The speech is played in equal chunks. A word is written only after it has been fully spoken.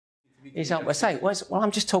He's like, well,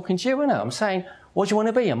 I'm just talking to you, innit? I'm saying, what do you want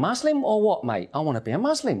to be, a Muslim or what, mate? I want to be a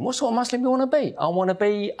Muslim. What sort of Muslim do you want to be? I want to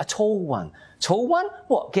be a tall one. Tall one?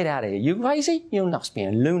 What? Get out of here. You crazy? You must be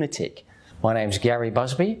a lunatic. My name's Gary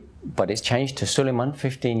Busby, but it's changed to Suleiman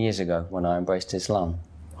 15 years ago when I embraced Islam.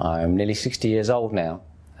 I'm nearly 60 years old now.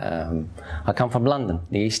 I come from London,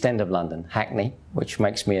 the East End of London, Hackney, which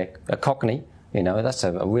makes me a Cockney. You know, that's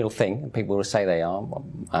a real thing. People will say they are.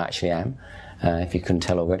 I actually am, if you couldn't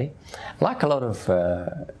tell already. Like a lot of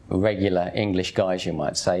regular English guys, you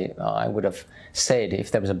might say, I would have said if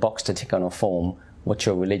there was a box to tick on a form, what's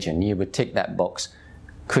your religion? You would tick that box,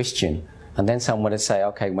 Christian. And then someone would say,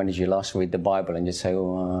 okay, when did you last read the Bible? And you'd say,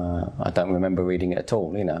 oh, I don't remember reading it at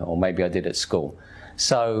all, you know, or maybe I did at school.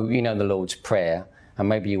 So, you know, the Lord's Prayer, and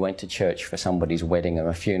maybe you went to church for somebody's wedding or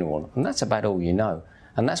a funeral, and that's about all you know.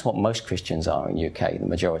 And that's what most Christians are in the UK, the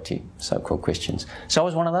majority so-called Christians. So I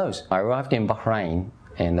was one of those. I arrived in Bahrain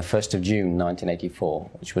in the 1st of June 1984,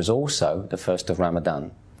 which was also the 1st of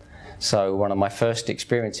Ramadan. So one of my first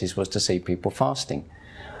experiences was to see people fasting.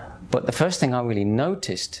 But the first thing I really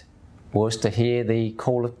noticed was to hear the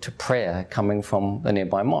call to prayer coming from the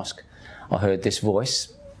nearby mosque. I heard this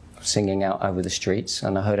voice singing out over the streets,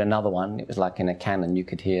 and I heard another one. It was like in a cannon. You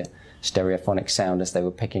could hear stereophonic sound as they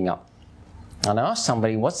were picking up. And I asked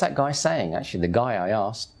somebody, what's that guy saying? Actually, the guy I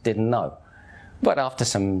asked didn't know. But after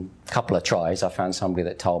some couple of tries, I found somebody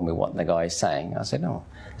that told me what the guy is saying. I said, oh,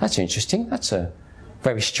 that's interesting. That's a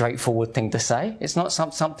very straightforward thing to say. It's not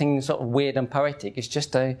something sort of weird and poetic. It's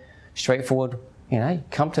just a straightforward, you know,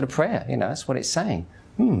 come to the prayer. You know, that's what it's saying.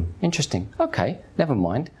 Interesting. Okay, never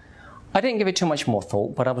mind. I didn't give it too much more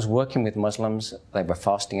thought, but I was working with Muslims. They were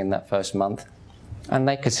fasting in that first month, and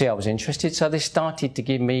they could see I was interested, so they started to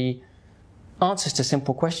give me answers to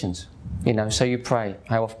simple questions. You know, so you pray.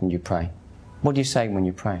 How often do you pray? What do you say when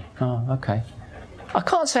you pray? Oh, okay. I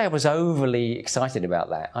can't say I was overly excited about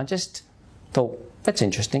that. I just thought, that's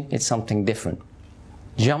interesting. It's something different.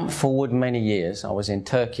 Jump forward many years. I was in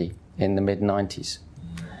Turkey in the mid-90s.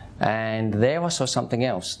 And there I saw something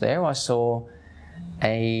else. There I saw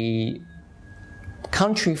a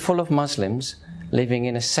country full of Muslims living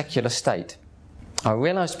in a secular state. I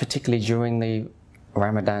realized particularly during the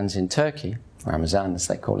Ramadans in Turkey, Ramazan as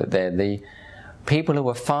they call it there, the people who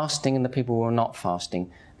were fasting and the people who were not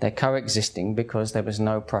fasting, they're coexisting because there was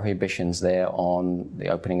no prohibitions there on the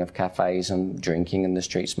opening of cafes and drinking in the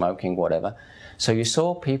street, smoking, whatever. So you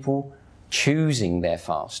saw people choosing their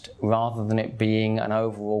fast rather than it being an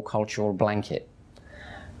overall cultural blanket.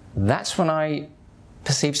 That's when I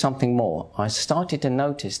perceived something more. I started to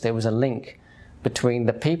notice there was a link between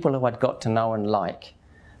the people who I'd got to know and like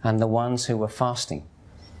and the ones who were fasting.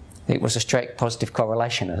 It was a straight positive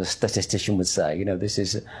correlation, as a statistician would say. You know, this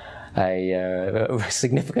is a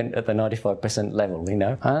significant at the 95% level, you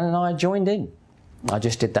know. And I joined in. I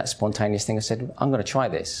just did that spontaneous thing. I said, I'm going to try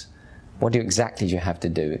this. What exactly do you have to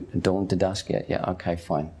do? Dawn to dusk? Yeah, okay,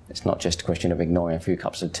 fine. It's not just a question of ignoring a few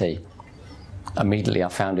cups of tea. Immediately I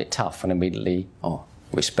found it tough, and immediately, oh,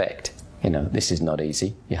 respect. You know, this is not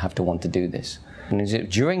easy. You have to want to do this.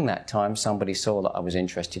 And during that time, somebody saw that I was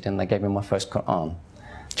interested, and they gave me my first Quran.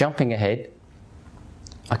 Jumping ahead,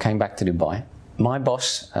 I came back to Dubai. My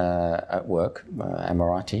boss at work,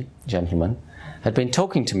 Emirati gentleman, had been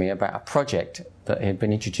talking to me about a project that had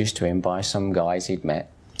been introduced to him by some guys he'd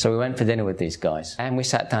met. So we went for dinner with these guys, and we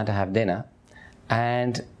sat down to have dinner,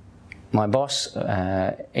 and my boss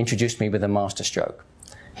introduced me with a masterstroke.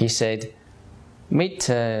 He said, meet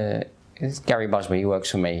Gary Busby, he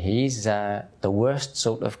works for me. He's the worst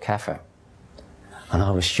sort of kafir. And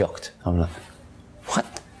I was shocked. I'm like, what?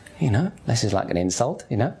 You know, this is like an insult,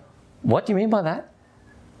 you know. What do you mean by that?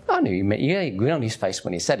 I knew he meant, yeah, he grinned on his face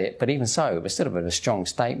when he said it, but even so, it was still a bit of a strong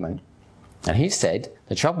statement. And he said,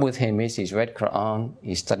 the trouble with him is he's read Quran,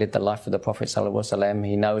 he's studied the life of the Prophet ﷺ,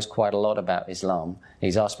 he knows quite a lot about Islam,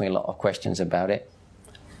 he's asked me a lot of questions about it,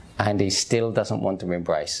 and he still doesn't want to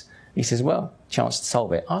embrace. He says, well, chance to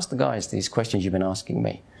solve it. Ask the guys these questions you've been asking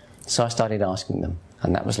me. So I started asking them,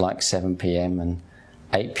 and that was like 7 p.m. and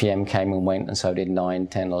 8 p.m. came and went, and so did 9,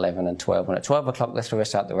 10, 11, and 12. And at 12 o'clock, they threw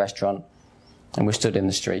us out the restaurant, and we stood in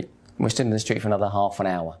the street. We stood in the street for another half an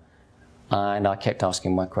hour, and I kept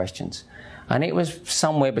asking my questions. And it was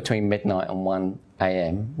somewhere between midnight and 1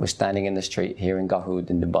 a.m. We're standing in the street here in Garhoud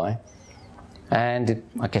in Dubai, and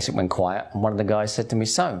I guess it went quiet, and one of the guys said to me,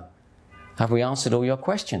 so, have we answered all your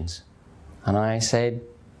questions? And I said,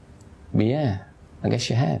 yeah, I guess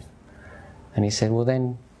you have. And he said, well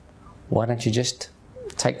then, why don't you just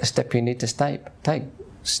take the step you need to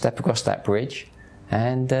step across that bridge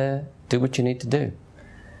and do what you need to do.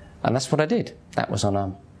 And that's what I did. That was on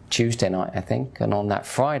a Tuesday night, I think, and on that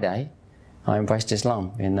Friday, I embraced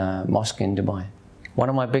Islam in a mosque in Dubai. One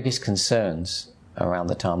of my biggest concerns around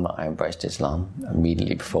the time that I embraced Islam,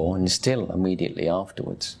 immediately before and still immediately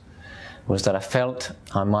afterwards, was that I felt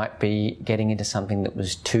I might be getting into something that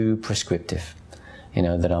was too prescriptive. You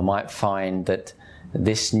know, that I might find that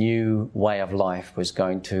this new way of life was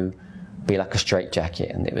going to be like a straitjacket,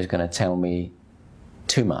 and it was going to tell me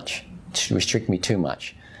too much, to restrict me too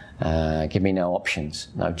much, give me no options,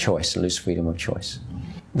 no choice, lose freedom of choice.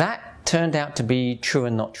 That turned out to be true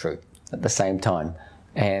and not true at the same time,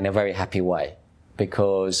 in a very happy way,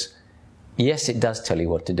 because yes, it does tell you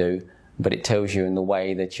what to do, but it tells you in the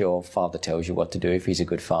way that your father tells you what to do if he's a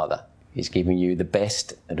good father. He's giving you the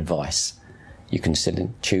best advice. You can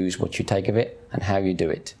still choose what you take of it and how you do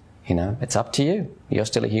it. You know, it's up to you. You're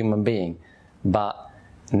still a human being, but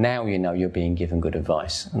now you know you're being given good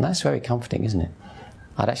advice, and that's very comforting, isn't it?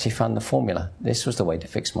 I'd actually found the formula. This was the way to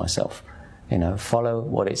fix myself. You know, follow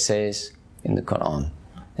what it says in the Quran.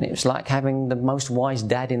 And it was like having the most wise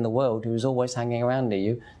dad in the world who was always hanging around near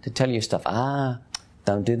you to tell you stuff. Ah,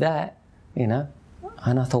 don't do that, you know.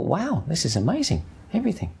 And I thought, wow, this is amazing,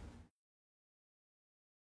 everything.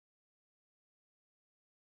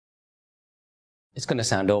 It's going to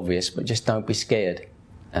sound obvious, but just don't be scared.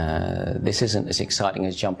 This isn't as exciting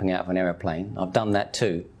as jumping out of an aeroplane. I've done that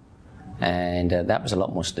too, and that was a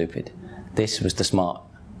lot more stupid. This was the smart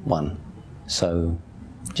one. So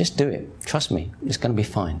just do it. Trust me, it's going to be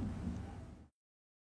fine.